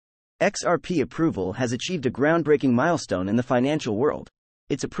XRP approval has achieved a groundbreaking milestone in the financial world: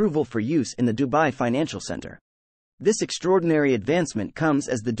 its approval for use in the Dubai Financial Center. This extraordinary advancement comes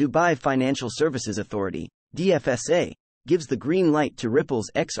as the Dubai Financial Services Authority, DFSA, gives the green light to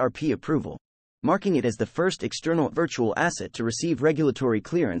Ripple's XRP approval, marking it as the first external virtual asset to receive regulatory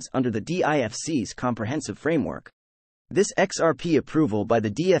clearance under the DIFC's comprehensive framework. This XRP approval by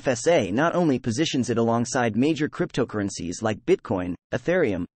the DFSA not only positions it alongside major cryptocurrencies like Bitcoin,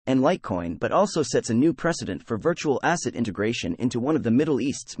 Ethereum, and Litecoin, but also sets a new precedent for virtual asset integration into one of the Middle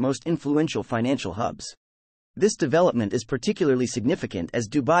East's most influential financial hubs. This development is particularly significant as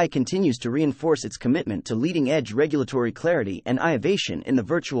Dubai continues to reinforce its commitment to leading-edge regulatory clarity and innovation in the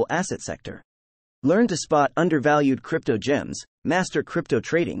virtual asset sector. Learn to spot undervalued crypto gems, master crypto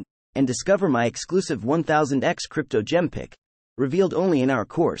trading, and discover my exclusive 1000x crypto gem pick, revealed only in our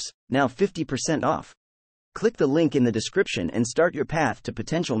course, now 50% off. Click the link in the description and start your path to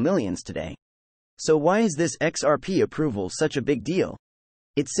potential millions today. So why is this XRP approval such a big deal?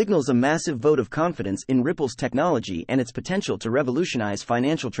 It signals a massive vote of confidence in Ripple's technology and its potential to revolutionize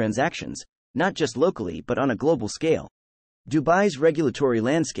financial transactions, not just locally but on a global scale. Dubai's regulatory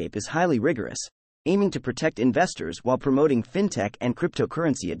landscape is highly rigorous, aiming to protect investors while promoting fintech and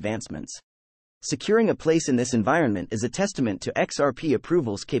cryptocurrency advancements. Securing a place in this environment is a testament to XRP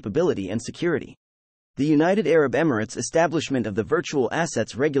approval's capability and security. The United Arab Emirates' establishment of the Virtual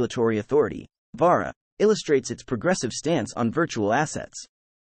Assets Regulatory Authority, VARA, illustrates its progressive stance on virtual assets.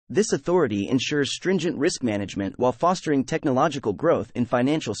 This authority ensures stringent risk management while fostering technological growth in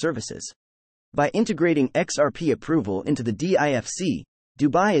financial services. By integrating XRP approval into the DIFC,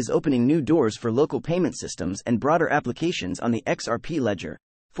 Dubai is opening new doors for local payment systems and broader applications on the XRP ledger,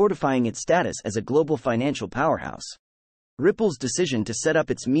 fortifying its status as a global financial powerhouse. Ripple's decision to set up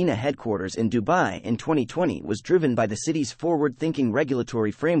its MENA headquarters in Dubai in 2020 was driven by the city's forward-thinking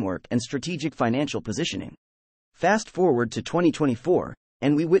regulatory framework and strategic financial positioning. Fast forward to 2024,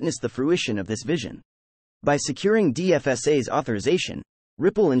 and we witness the fruition of this vision. By securing DFSA's authorization,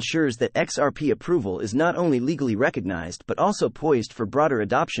 Ripple ensures that XRP approval is not only legally recognized but also poised for broader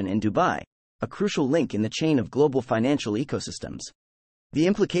adoption in Dubai, a crucial link in the chain of global financial ecosystems. The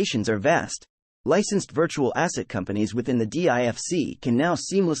implications are vast. Licensed virtual asset companies within the DIFC can now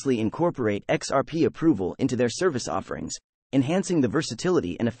seamlessly incorporate XRP approval into their service offerings, enhancing the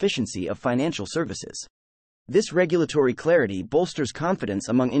versatility and efficiency of financial services. This regulatory clarity bolsters confidence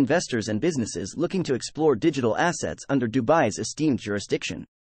among investors and businesses looking to explore digital assets under Dubai's esteemed jurisdiction.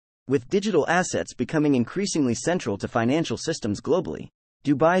 With digital assets becoming increasingly central to financial systems globally,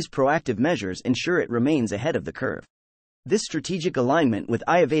 Dubai's proactive measures ensure it remains ahead of the curve. This strategic alignment with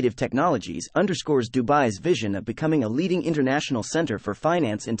innovative technologies underscores Dubai's vision of becoming a leading international center for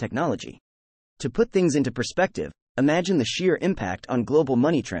finance and technology. To put things into perspective, imagine the sheer impact on global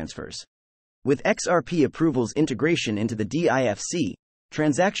money transfers. With XRP approval's integration into the DIFC,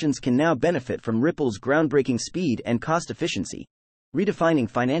 transactions can now benefit from Ripple's groundbreaking speed and cost efficiency, redefining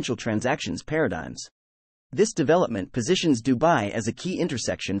financial transactions paradigms. This development positions Dubai as a key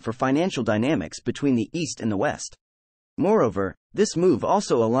intersection for financial dynamics between the East and the West. Moreover, this move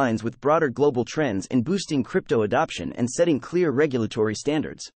also aligns with broader global trends in boosting crypto adoption and setting clear regulatory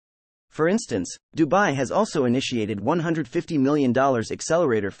standards. For instance, Dubai has also initiated $150 million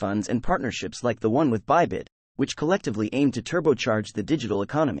accelerator funds and partnerships like the one with Bybit, which collectively aim to turbocharge the digital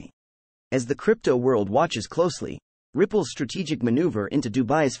economy. As the crypto world watches closely, Ripple's strategic maneuver into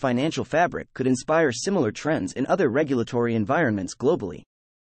Dubai's financial fabric could inspire similar trends in other regulatory environments globally.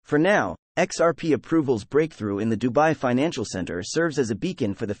 For now, XRP approval's breakthrough in the Dubai Financial Center serves as a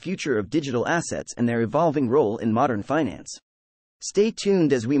beacon for the future of digital assets and their evolving role in modern finance. Stay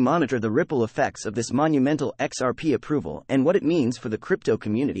tuned as we monitor the ripple effects of this monumental XRP approval and what it means for the crypto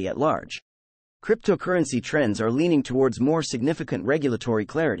community at large. Cryptocurrency trends are leaning towards more significant regulatory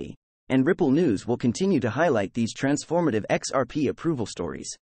clarity, and Ripple News will continue to highlight these transformative XRP approval stories.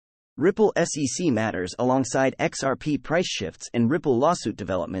 Ripple SEC matters alongside XRP price shifts and Ripple lawsuit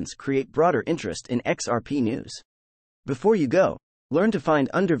developments create broader interest in XRP news. Before you go, learn to find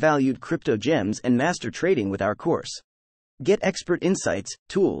undervalued crypto gems and master trading with our course. Get expert insights,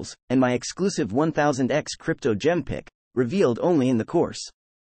 tools, and my exclusive 1000x crypto gem pick, revealed only in the course.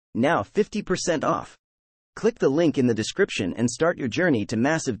 Now 50% off. Click the link in the description and start your journey to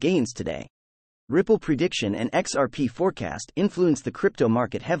massive gains today. Ripple prediction and XRP forecast influence the crypto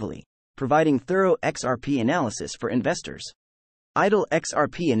market heavily, providing thorough XRP analysis for investors. Idle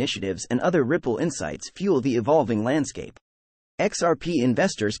XRP initiatives and other Ripple insights fuel the evolving landscape. XRP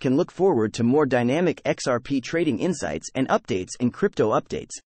investors can look forward to more dynamic XRP trading insights and updates in Crypto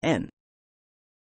Updates, N.